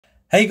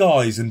Hey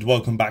guys, and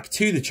welcome back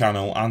to the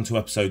channel and to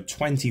episode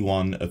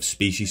 21 of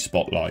Species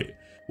Spotlight,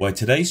 where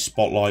today's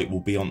spotlight will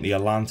be on the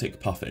Atlantic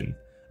puffin,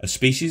 a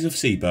species of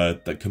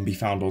seabird that can be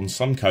found on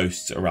some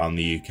coasts around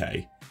the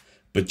UK.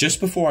 But just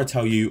before I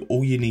tell you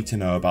all you need to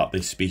know about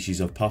this species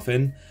of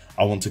puffin,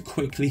 I want to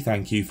quickly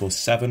thank you for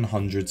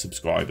 700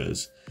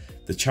 subscribers.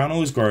 The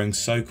channel is growing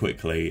so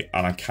quickly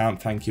and I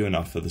can't thank you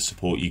enough for the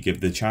support you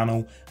give the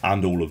channel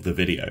and all of the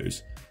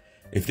videos.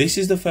 If this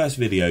is the first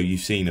video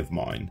you've seen of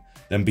mine,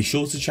 then be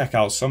sure to check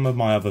out some of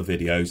my other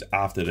videos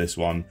after this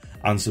one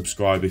and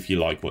subscribe if you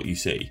like what you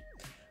see.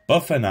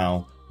 But for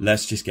now,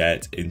 let's just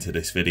get into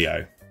this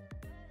video.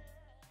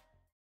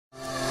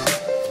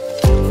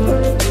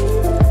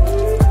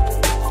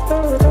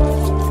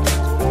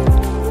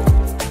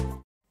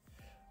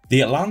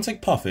 The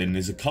Atlantic puffin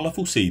is a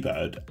colourful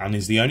seabird and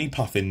is the only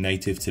puffin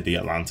native to the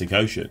Atlantic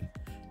Ocean.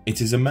 It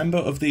is a member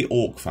of the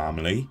auk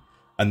family,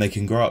 and they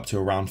can grow up to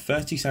around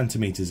 30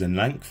 centimetres in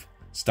length,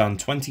 stand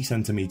 20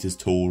 centimetres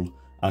tall,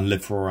 and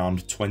live for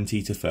around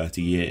 20 to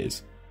 30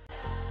 years.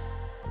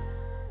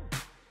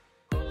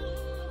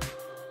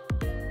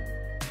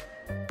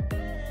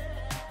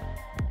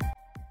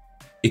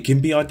 It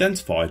can be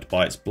identified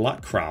by its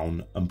black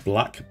crown and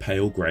black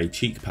pale grey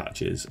cheek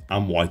patches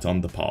and white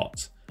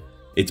underparts.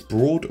 Its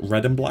broad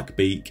red and black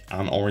beak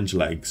and orange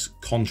legs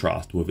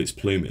contrast with its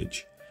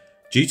plumage.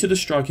 Due to the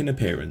striking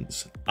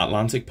appearance,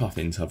 Atlantic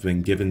puffins have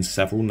been given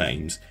several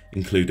names,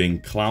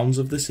 including clowns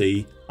of the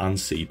sea and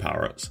sea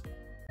parrots.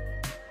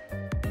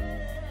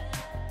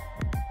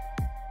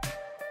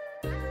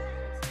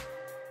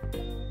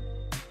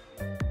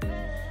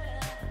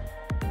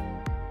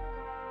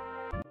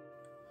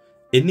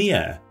 In the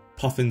air,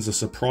 puffins are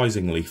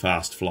surprisingly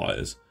fast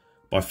flyers.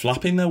 By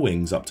flapping their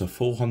wings up to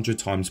 400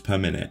 times per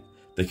minute,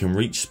 they can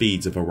reach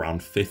speeds of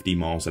around 50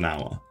 miles an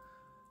hour.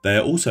 They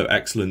are also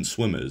excellent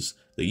swimmers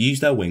that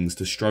use their wings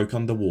to stroke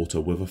underwater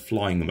with a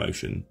flying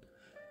motion.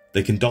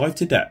 They can dive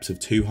to depths of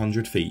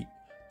 200 feet,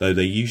 though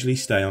they usually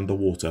stay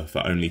underwater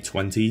for only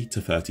 20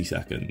 to 30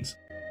 seconds.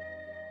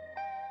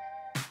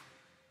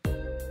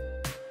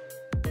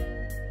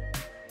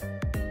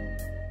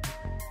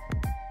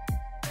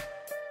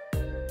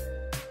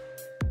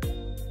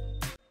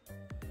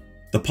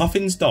 The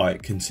puffin's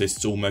diet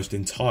consists almost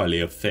entirely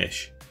of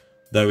fish,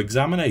 though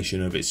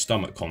examination of its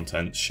stomach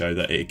contents show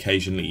that it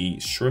occasionally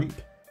eats shrimp,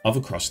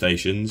 other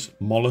crustaceans,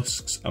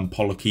 mollusks and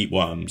polychaete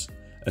worms,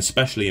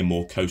 especially in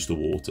more coastal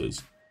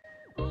waters.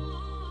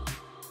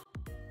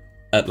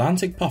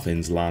 Atlantic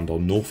puffins land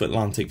on North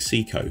Atlantic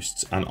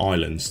seacoasts and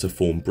islands to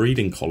form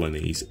breeding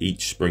colonies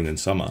each spring and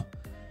summer.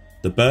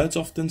 The birds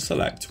often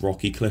select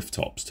rocky cliff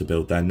tops to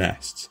build their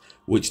nests,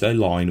 which they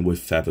line with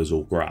feathers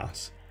or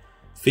grass.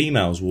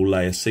 Females will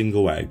lay a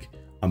single egg,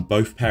 and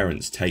both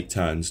parents take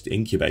turns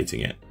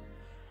incubating it.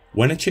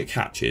 When a chick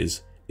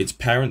hatches, its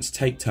parents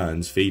take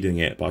turns feeding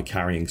it by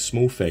carrying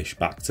small fish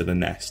back to the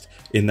nest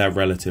in their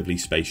relatively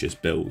spacious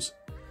bills.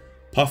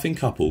 Puffin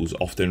couples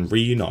often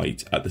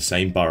reunite at the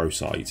same burrow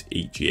site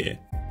each year.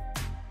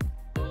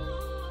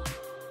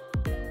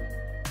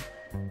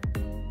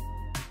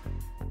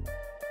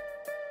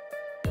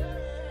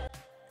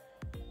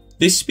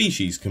 This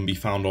species can be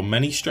found on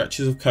many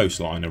stretches of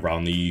coastline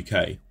around the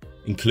UK,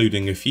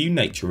 including a few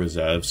nature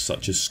reserves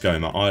such as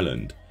Skomer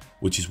Island,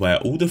 which is where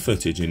all the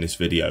footage in this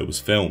video was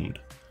filmed.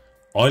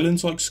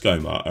 Islands like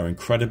Skomer are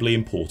incredibly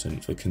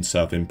important for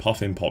conserving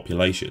puffin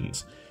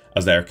populations,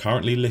 as they are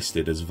currently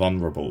listed as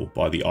vulnerable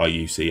by the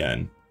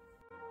IUCN.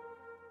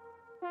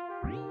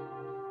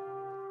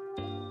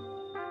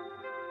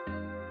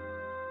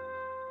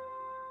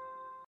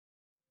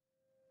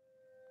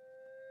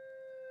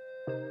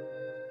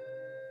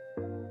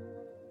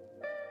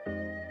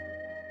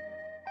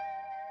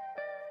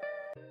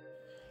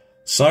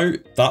 So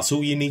that's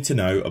all you need to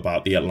know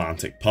about the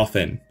Atlantic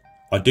puffin.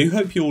 I do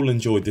hope you all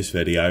enjoyed this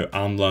video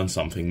and learned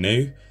something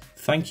new.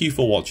 Thank you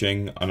for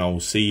watching, and I will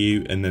see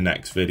you in the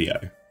next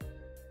video.